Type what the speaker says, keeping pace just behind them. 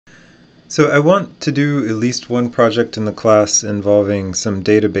So I want to do at least one project in the class involving some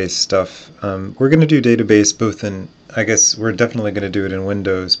database stuff. We're going to do database both in, I guess we're definitely going to do it in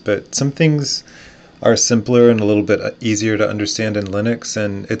Windows, but some things are simpler and a little bit easier to understand in Linux,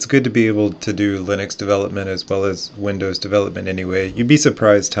 and it's good to be able to do Linux development as well as Windows development anyway. You'd be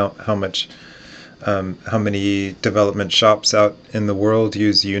surprised how many development shops out in the world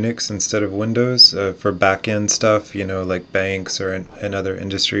use Unix instead of Windows for back-end stuff, like banks or in other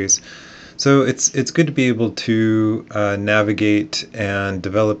industries. So it's good to be able to navigate and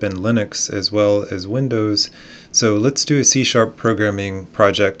develop in Linux as well as Windows. So let's do a C# programming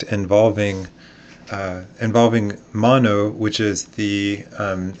project involving Mono, which is the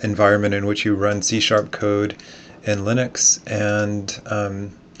environment in which you run C# code in Linux, and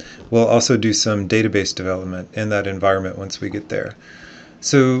we'll also do some database development in that environment once we get there.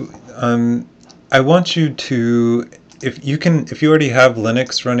 So I want you to, if you already have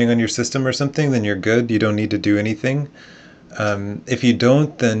Linux running on your system or something, then you're good. You don't need to do anything. If you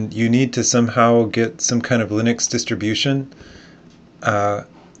don't, then you need to somehow get some kind of Linux distribution.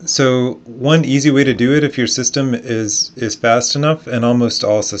 So one easy way to do it, if your system is fast enough, and almost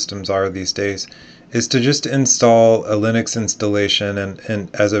all systems are these days, is to just install a Linux installation and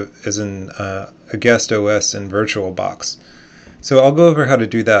as a guest OS in VirtualBox. So I'll go over how to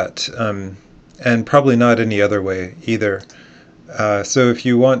do that, and probably not any other way either. So if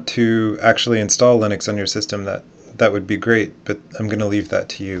you want to actually install Linux on your system, that would be great, but I'm going to leave that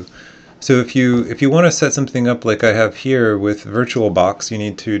to you. So if you want to set something up like I have here with VirtualBox, you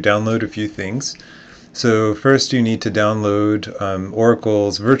need to download a few things. So first you need to download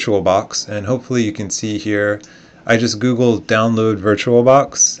Oracle's VirtualBox, and hopefully you can see here I just googled download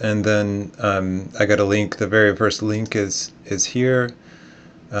VirtualBox, and then I got a link. The very first link is here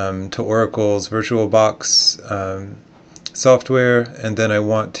to Oracle's VirtualBox software, and then I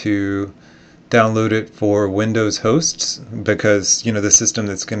want to download it for Windows hosts, because the system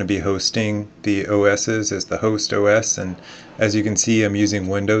that's going to be hosting the OSs is the host OS, and as you can see I'm using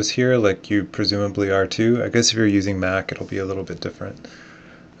Windows here, like you presumably are too. I guess if you're using Mac it'll be a little bit different.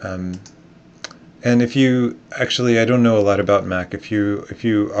 And if you actually, I don't know a lot about Mac. If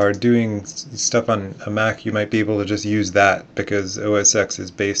you are doing stuff on a Mac, you might be able to just use that because OS X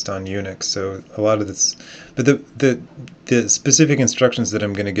is based on Unix. So a lot of this, but the specific instructions that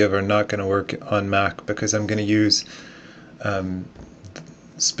I'm going to give are not going to work on Mac, because I'm going to use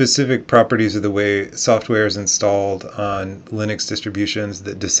specific properties of the way software is installed on Linux distributions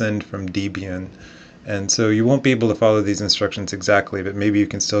that descend from Debian. And so you won't be able to follow these instructions exactly, but maybe you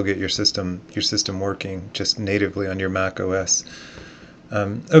can still get your system working just natively on your Mac OS.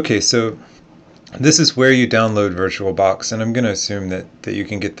 Okay, so this is where you download VirtualBox, and I'm going to assume that you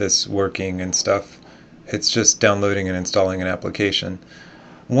can get this working and stuff. It's just downloading and installing an application.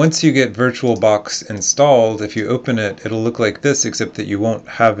 Once you get VirtualBox installed, if you open it, it'll look like this, except that you won't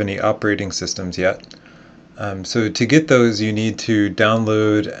have any operating systems yet. So to get those, you need to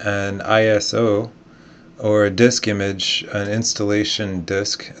download an ISO, or a disk image, an installation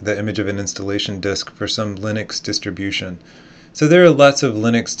disk, the image of an installation disk for some Linux distribution. So there are lots of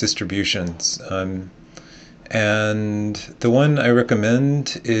Linux distributions, and the one I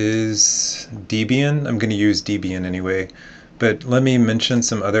recommend is Debian. I'm going to use Debian anyway, but let me mention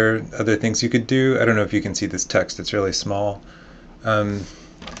some other things you could do. I don't know if you can see this text, it's really small.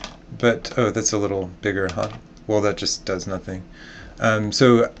 But oh, that's a little bigger, huh? Well, that just does nothing.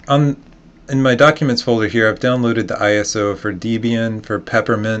 So in my documents folder here, I've downloaded the ISO for Debian, for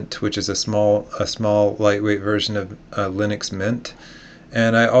Peppermint, which is a small lightweight version of Linux Mint,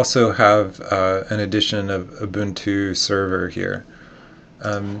 and I also have an edition of Ubuntu Server here.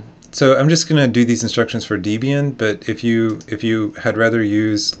 So I'm just going to do these instructions for Debian, but if you had rather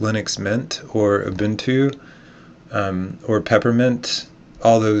use Linux Mint or Ubuntu or Peppermint,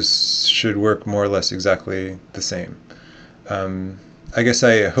 all those should work more or less exactly the same. I guess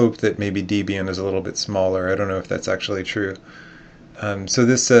I hope that maybe Debian is a little bit smaller. I don't know if that's actually true. So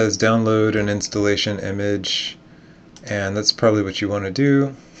this says download an installation image, and that's probably what you want to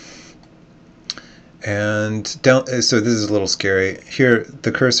do. And so this is a little scary. Here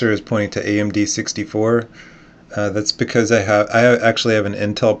the cursor is pointing to AMD 64. That's because I actually have an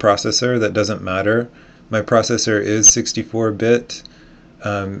Intel processor. That doesn't matter. My processor is 64-bit.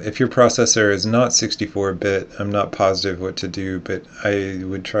 If your processor is not 64-bit, I'm not positive what to do, but I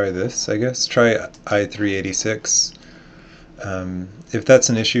would try this, I guess. Try i386. If that's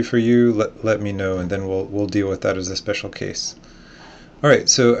an issue for you, let me know, and then we'll deal with that as a special case. Alright,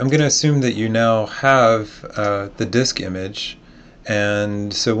 so I'm going to assume that you now have the disk image,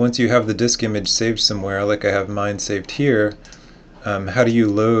 and so once you have the disk image saved somewhere, like I have mine saved here, how do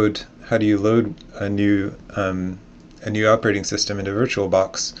you load load a new operating system into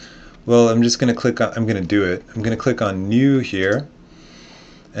VirtualBox? Well, I'm just going to click on, I'm going to do it. I'm going to click on New here,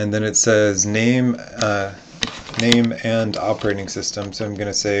 and then it says name and operating system. So I'm going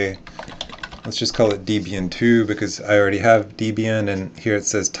to say, let's just call it Debian 2 because I already have Debian, and here it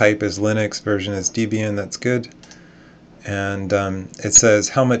says type is Linux, version is Debian. That's good. And it says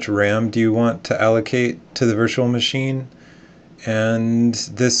how much RAM do you want to allocate to the virtual machine, and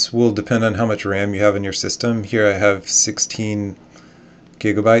this will depend on how much RAM you have in your system. Here I have 16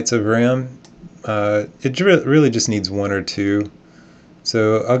 gigabytes of RAM. It really just needs 1 or 2,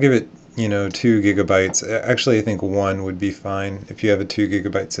 so I'll give it 2 gigabytes. Actually, I think 1 would be fine if you have a 2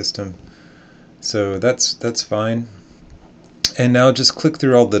 gigabyte system. So that's fine. And now just click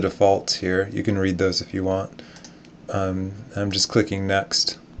through all the defaults here. You can read those if you want. I'm just clicking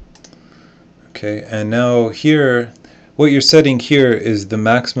next. Okay, and now here, what you're setting here is the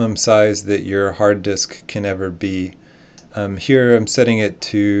maximum size that your hard disk can ever be. Here I'm setting it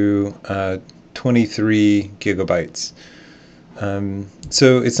to 23 gigabytes.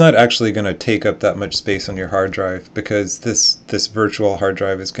 So it's not actually going to take up that much space on your hard drive because this virtual hard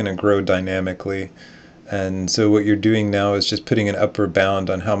drive is going to grow dynamically. And so what you're doing now is just putting an upper bound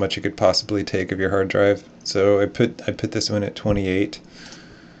on how much it could possibly take of your hard drive. So I put this one at 28.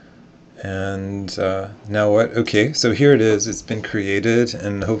 And now what? Okay, so here it is. It's been created,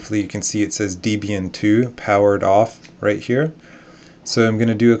 and hopefully you can see it says Debian 2 powered off right here. So I'm going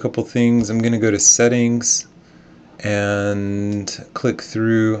to do a couple things. I'm going to go to Settings and click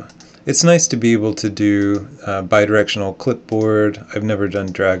through. It's nice to be able to do bidirectional clipboard. I've never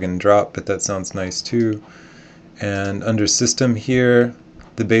done drag and drop, but that sounds nice too. And under System here,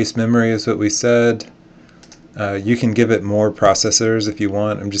 the base memory is what we said. You can give it more processors if you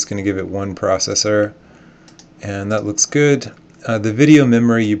want. I'm just going to give it 1 processor, and that looks good. The video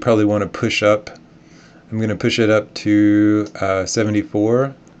memory you probably want to push up. I'm going to push it up to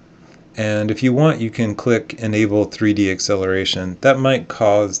 74, and if you want you can click Enable 3D Acceleration. That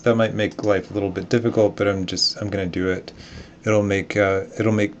might make life a little bit difficult, but I'm going to do it.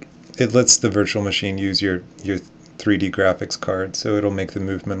 It lets the virtual machine use your 3D graphics card, so it'll make the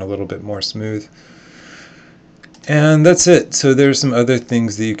movement a little bit more smooth. And that's it. So there's some other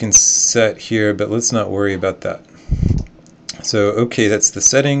things that you can set here, but let's not worry about that. So okay, that's the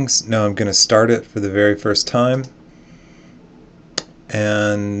settings. Now I'm going to start it for the very first time.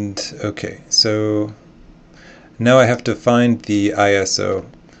 And okay, so now I have to find the ISO.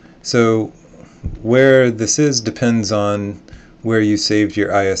 So where this is depends on where you saved your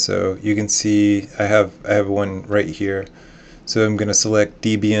ISO. You can see I have one right here. So I'm going to select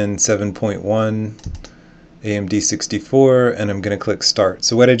Debian 7.1 AMD 64, and I'm going to click Start.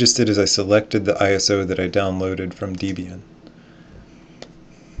 So what I just did is I selected the ISO that I downloaded from Debian.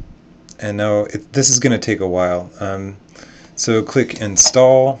 And now this is going to take a while. So click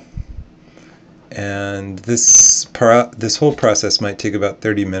Install, and this whole process might take about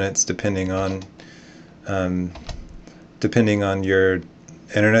 30 minutes depending on your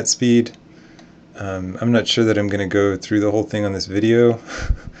internet speed. I'm not sure that I'm going to go through the whole thing on this video.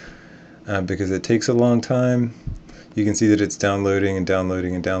 Because it takes a long time. You can see that it's downloading and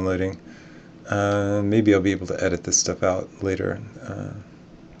downloading and downloading. Maybe I'll be able to edit this stuff out later.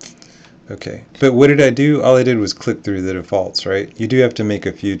 Okay, but what did I do? All I did was click through the defaults, right? You do have to make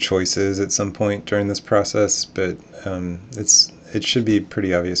a few choices at some point during this process, but it should be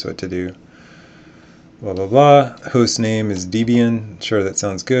pretty obvious what to do. Blah blah blah. Host name is Debian. Sure, that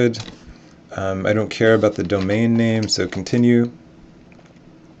sounds good. I don't care about the domain name, so continue.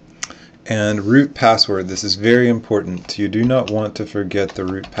 And root password, this is very important. You do not want to forget the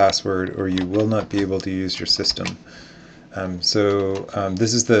root password or you will not be able to use your system. This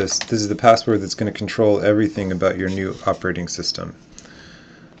is the password that's going to control everything about your new operating system.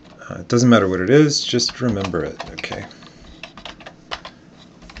 It doesn't matter what it is, just remember it. Okay.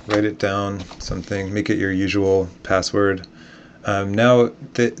 Write it down, something, make it your usual password. Now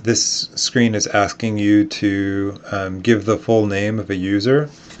this screen is asking you to give the full name of a user.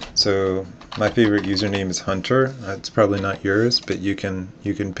 So my favorite username is Hunter. It's probably not yours, but you can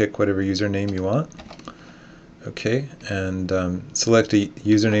pick whatever username you want. Okay, and select a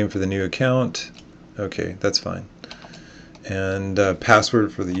username for the new account. Okay, that's fine. And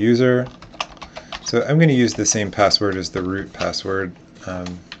password for the user. So I'm going to use the same password as the root password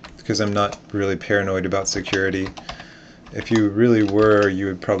because I'm not really paranoid about security. If you really were, you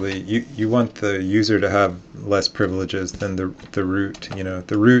would probably you want the user to have less privileges than the root. You know,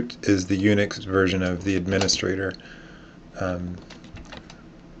 the root is the Unix version of the administrator.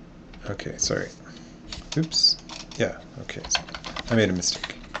 Okay, sorry. Oops. Yeah. Okay. So I made a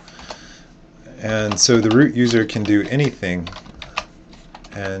mistake. And so the root user can do anything,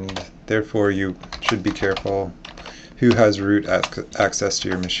 and therefore you should be careful who has root access to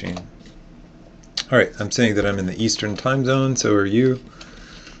your machine. Alright, I'm saying that I'm in the Eastern time zone, so are you.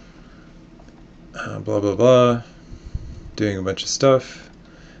 Blah blah blah. Doing a bunch of stuff.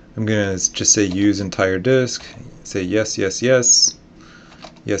 I'm going to just say use entire disk. Say yes, yes, yes.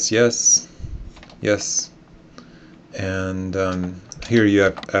 Yes, yes. Yes. And here you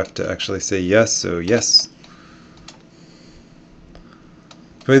have to actually say yes, so yes.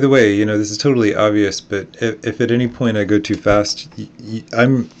 By the way, you know, this is totally obvious, but if at any point I go too fast,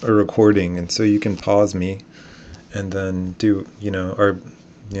 I'm a recording, and so you can pause me and then do, you know, or,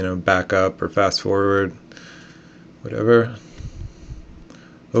 you know, back up or fast forward, whatever.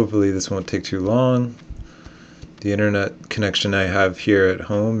 Hopefully this won't take too long. The internet connection I have here at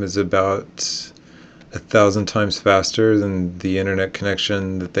home is about 1,000 times faster than the internet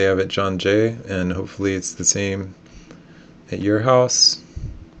connection that they have at John Jay, and hopefully it's the same at your house.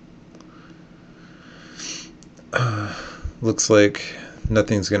 Looks like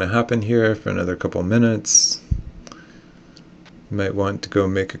nothing's going to happen here for another couple minutes. You might want to go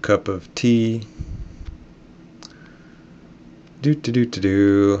make a cup of tea. It's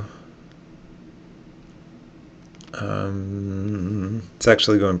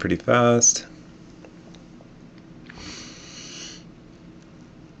actually going pretty fast.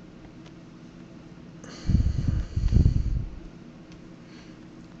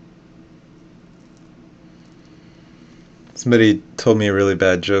 Somebody told me a really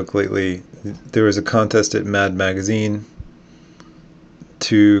bad joke lately. There was a contest at Mad Magazine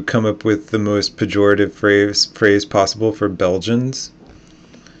to come up with the most pejorative phrase possible for Belgians.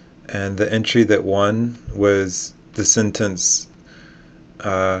 And the entry that won was the sentence,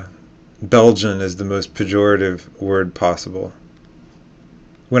 Belgian is the most pejorative word possible.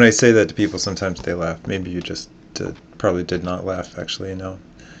 When I say that to people, sometimes they laugh. Maybe you just probably did not laugh, actually, no.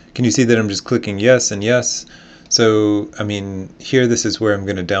 Can you see that I'm just clicking yes and yes? So, I mean, here this is where I'm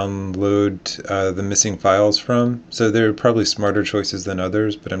going to download the missing files from. So there are probably smarter choices than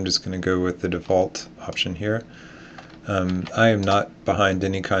others, but I'm just going to go with the default option here. I am not behind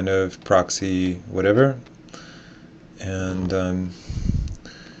any kind of proxy whatever. And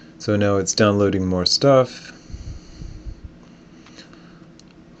so now it's downloading more stuff.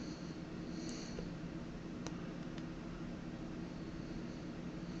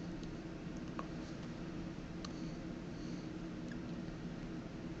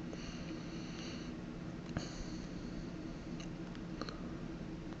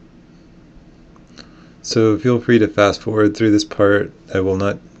 So feel free to fast forward through this part. I will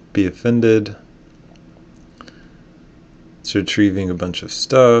not be offended. It's retrieving a bunch of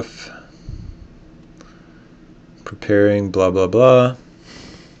stuff. Preparing blah blah blah.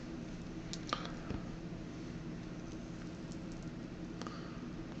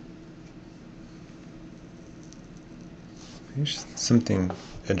 Here's something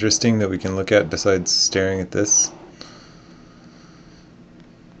interesting that we can look at besides staring at this.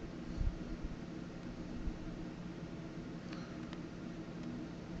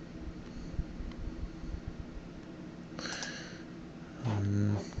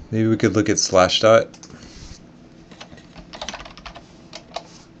 Maybe we could look at Slashdot.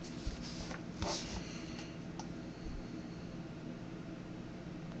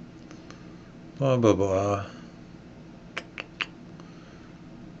 Blah blah blah.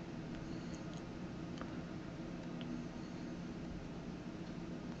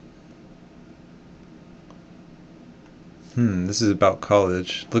 This is about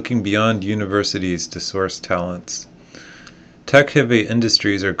college. Looking beyond universities to source talents. Tech-heavy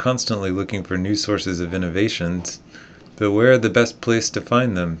industries are constantly looking for new sources of innovations, but where are the best place to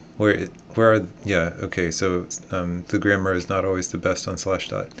find them? The grammar is not always the best on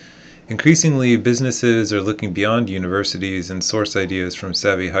Slashdot. Increasingly, businesses are looking beyond universities and source ideas from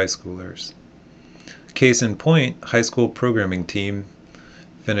savvy high schoolers. Case in point, high school programming team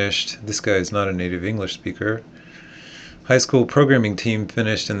finished, this guy is not a native English speaker, high school programming team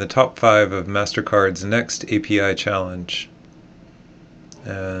finished in the top 5 of MasterCard's next API challenge.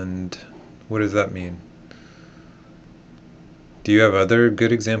 And what does that mean? Do you have other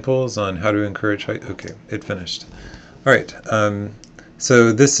good examples on how to encourage okay, it finished. Alright,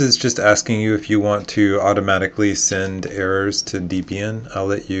 so this is just asking you if you want to automatically send errors to Debian. I'll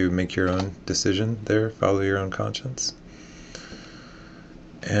let you make your own decision there, follow your own conscience.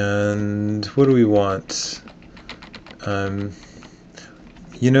 And what do we want?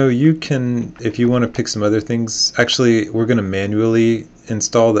 You know, you can, if you want to pick some other things, actually we're going to manually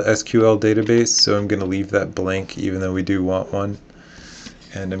install the SQL database, so I'm going to leave that blank even though we do want one.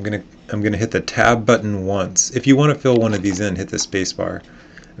 and I'm gonna hit the tab button once. If you want to fill one of these in, hit the space bar.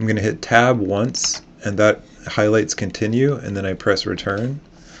 I'm gonna hit tab once, and that highlights continue, and then I press return.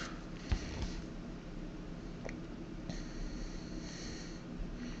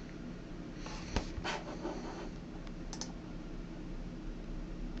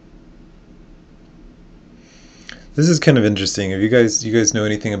 This is kind of interesting. If you guys know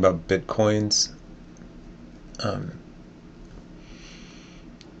anything about Bitcoins?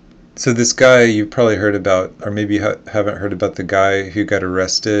 So this guy you've probably heard about, or maybe you haven't heard about the guy who got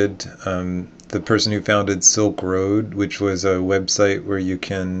arrested, the person who founded Silk Road, which was a website where you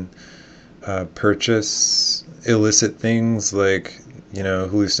can purchase illicit things like,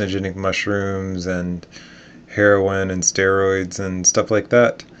 hallucinogenic mushrooms and heroin and steroids and stuff like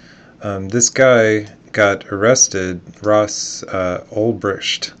that. This guy got arrested, Ross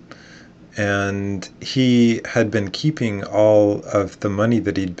Ulbricht, and he had been keeping all of the money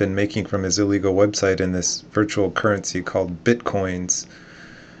that he'd been making from his illegal website in this virtual currency called Bitcoins.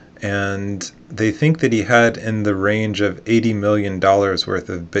 And they think that he had in the range of $80 million worth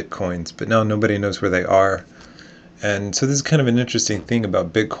of Bitcoins, but now nobody knows where they are. And so this is kind of an interesting thing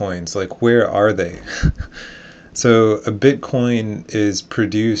about Bitcoins, like where are they? So a Bitcoin is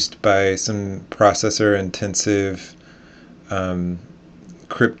produced by some processor intensive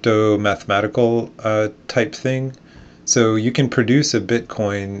crypto mathematical type thing. So you can produce a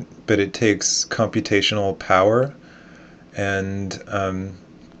Bitcoin, but it takes computational power. And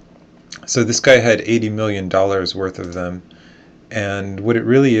so this guy had $80 million worth of them. And what it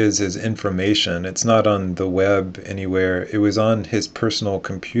really is information. It's not on the web anywhere. It was on his personal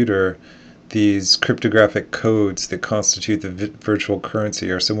computer. These cryptographic codes that constitute the virtual currency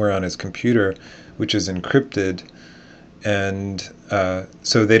are somewhere on his computer, which is encrypted. And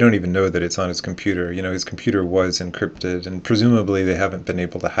so they don't even know that it's on his computer. His computer was encrypted, and presumably they haven't been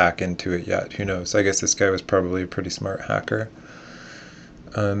able to hack into it yet. Who knows? I guess this guy was probably a pretty smart hacker.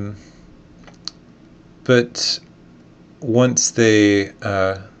 But once they,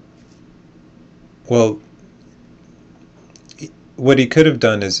 what he could have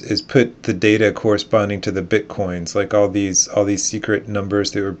done is put the data corresponding to the Bitcoins, like all these secret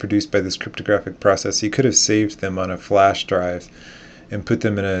numbers that were produced by this cryptographic process. He could have saved them on a flash drive and put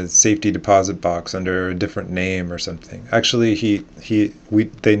them in a safety deposit box under a different name or something. Actually,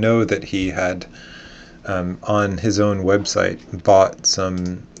 they know that he had on his own website bought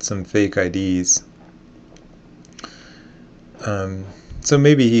some fake IDs. So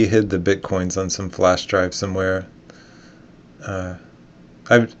maybe he hid the Bitcoins on some flash drive somewhere.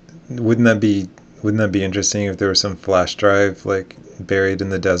 Wouldn't that be interesting if there was some flash drive like buried in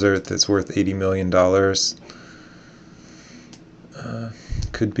the desert that's worth $80 million?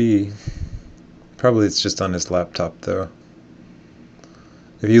 Could be. Probably it's just on his laptop though.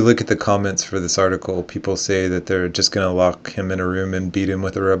 If you look at the comments for this article, people say that they're just going to lock him in a room and beat him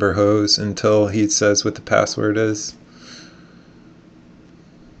with a rubber hose until he says what the password is.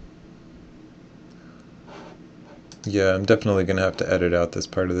 Yeah, I'm definitely going to have to edit out this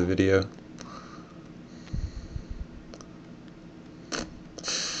part of the video.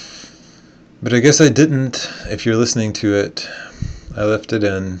 But I guess I didn't. If you're listening to it, I left it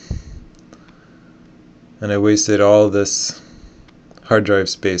in. And I wasted all this hard drive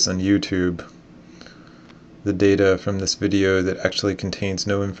space on YouTube. The data from this video that actually contains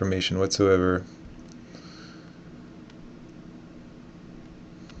no information whatsoever.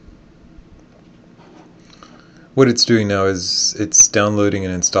 What it's doing now is it's downloading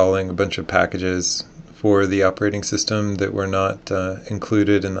and installing a bunch of packages for the operating system that were not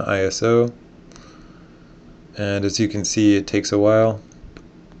included in the ISO. And as you can see, it takes a while.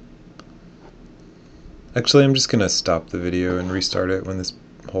 Actually, I'm just going to stop the video and restart it when this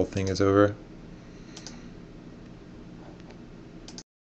whole thing is over.